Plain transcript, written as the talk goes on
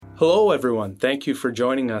Hello, everyone. Thank you for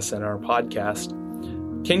joining us in our podcast.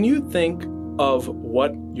 Can you think of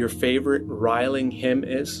what your favorite riling hymn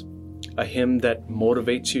is? A hymn that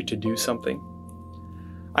motivates you to do something?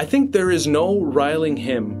 I think there is no riling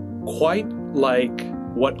hymn quite like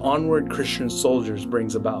what Onward Christian Soldiers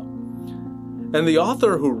brings about. And the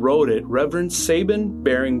author who wrote it, Reverend Sabin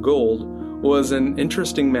Baring-Gould, was an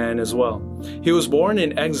interesting man as well. He was born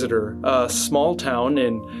in Exeter, a small town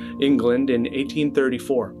in England, in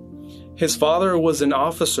 1834. His father was an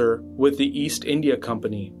officer with the East India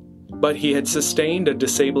Company, but he had sustained a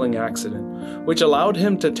disabling accident, which allowed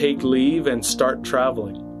him to take leave and start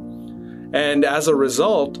traveling. And as a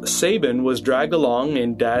result, Sabin was dragged along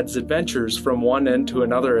in Dad's adventures from one end to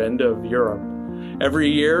another end of Europe. Every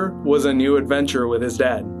year was a new adventure with his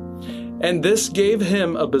dad. And this gave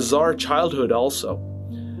him a bizarre childhood also,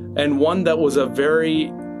 and one that was a very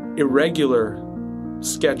irregular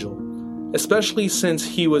schedule, especially since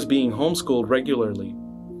he was being homeschooled regularly.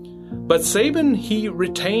 But Sabin, he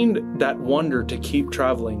retained that wonder to keep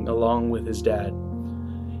traveling along with his dad.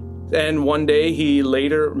 And one day he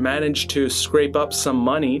later managed to scrape up some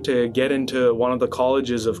money to get into one of the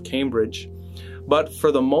colleges of Cambridge. But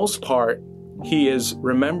for the most part, he is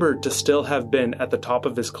remembered to still have been at the top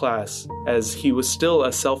of his class, as he was still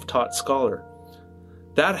a self-taught scholar.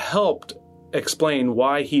 That helped explain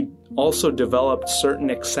why he also developed certain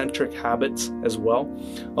eccentric habits as well,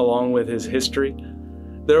 along with his history.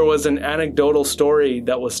 There was an anecdotal story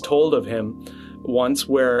that was told of him once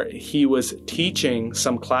where he was teaching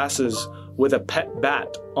some classes with a pet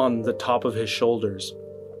bat on the top of his shoulders.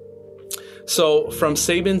 So from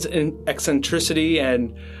Sabin's eccentricity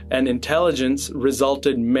and intelligence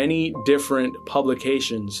resulted many different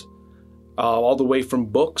publications, all the way from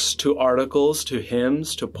books to articles to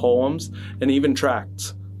hymns to poems and even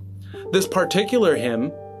tracts. This particular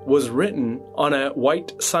hymn was written on a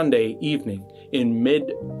White Sunday evening in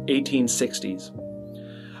mid-1860s.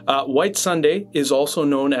 White Sunday is also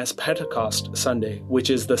known as Pentecost Sunday, which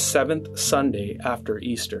is the seventh Sunday after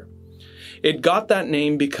Easter. It got that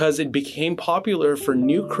name because it became popular for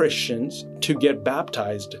new Christians to get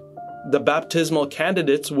baptized. The baptismal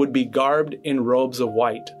candidates would be garbed in robes of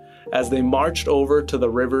white as they marched over to the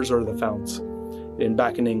rivers or the founts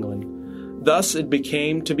back in England. Thus, it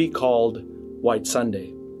became to be called White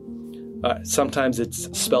Sunday. Sometimes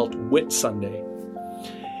it's spelt Whit Sunday.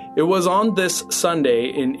 It was on this Sunday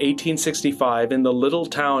in 1865 in the little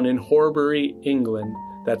town in Horbury, England,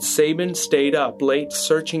 that Sabin stayed up late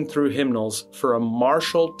searching through hymnals for a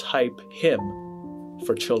martial-type hymn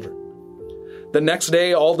for children. The next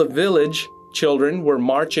day, all the village children were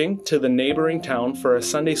marching to the neighboring town for a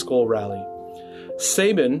Sunday school rally.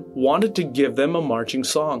 Sabin wanted to give them a marching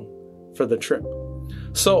song for the trip.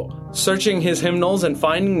 So, searching his hymnals and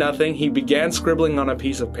finding nothing, he began scribbling on a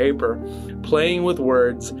piece of paper, playing with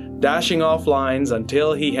words, dashing off lines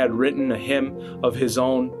until he had written a hymn of his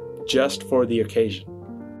own just for the occasion.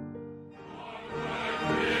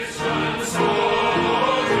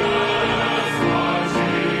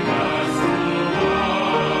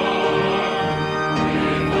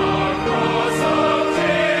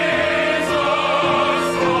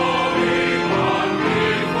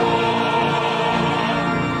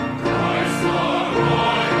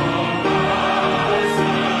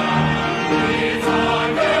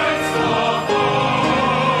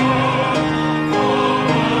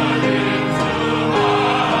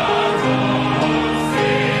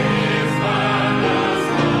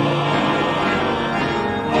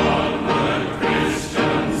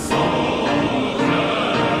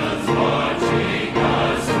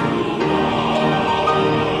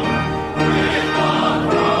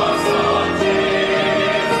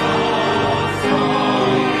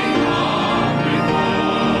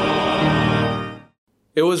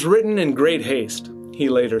 It was written in great haste, he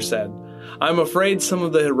later said. I'm afraid some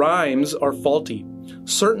of the rhymes are faulty.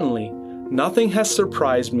 Certainly, nothing has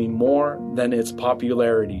surprised me more than its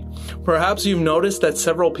popularity. Perhaps you've noticed that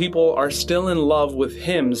several people are still in love with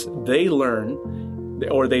hymns they learned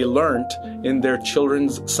in their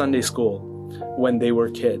children's Sunday school when they were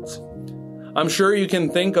kids. I'm sure you can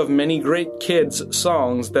think of many great kids'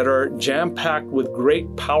 songs that are jam-packed with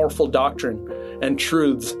great powerful doctrine and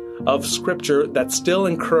truths of Scripture that still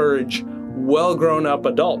encourage well-grown-up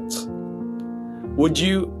adults. Would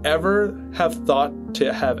you ever have thought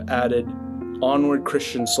to have added Onward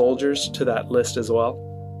Christian Soldiers to that list as well?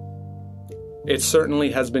 It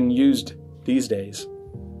certainly has been used these days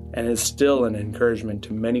and is still an encouragement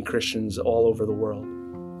to many Christians all over the world.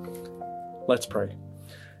 Let's pray.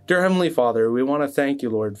 Dear Heavenly Father, we want to thank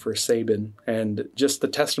you, Lord, for Sabin and just the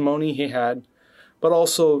testimony he had. but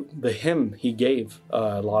also the hymn he gave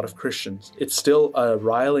a lot of Christians. It's still a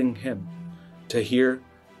riling hymn to hear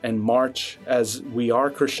and march as we are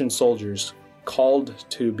Christian soldiers, called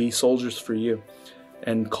to be soldiers for you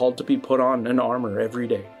and called to be put on an armor every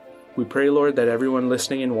day. We pray, Lord, that everyone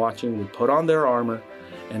listening and watching would put on their armor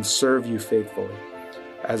and serve you faithfully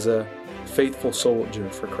as a faithful soldier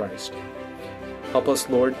for Christ. Help us,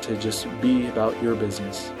 Lord, to just be about your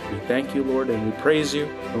business. We thank you, Lord, and we praise you,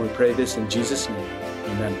 and we pray this in Jesus' name.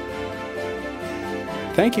 Amen.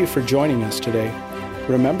 Thank you for joining us today.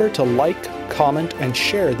 Remember to like, comment, and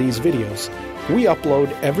share these videos. We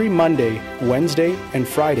upload every Monday, Wednesday, and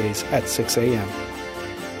Fridays at 6 a.m.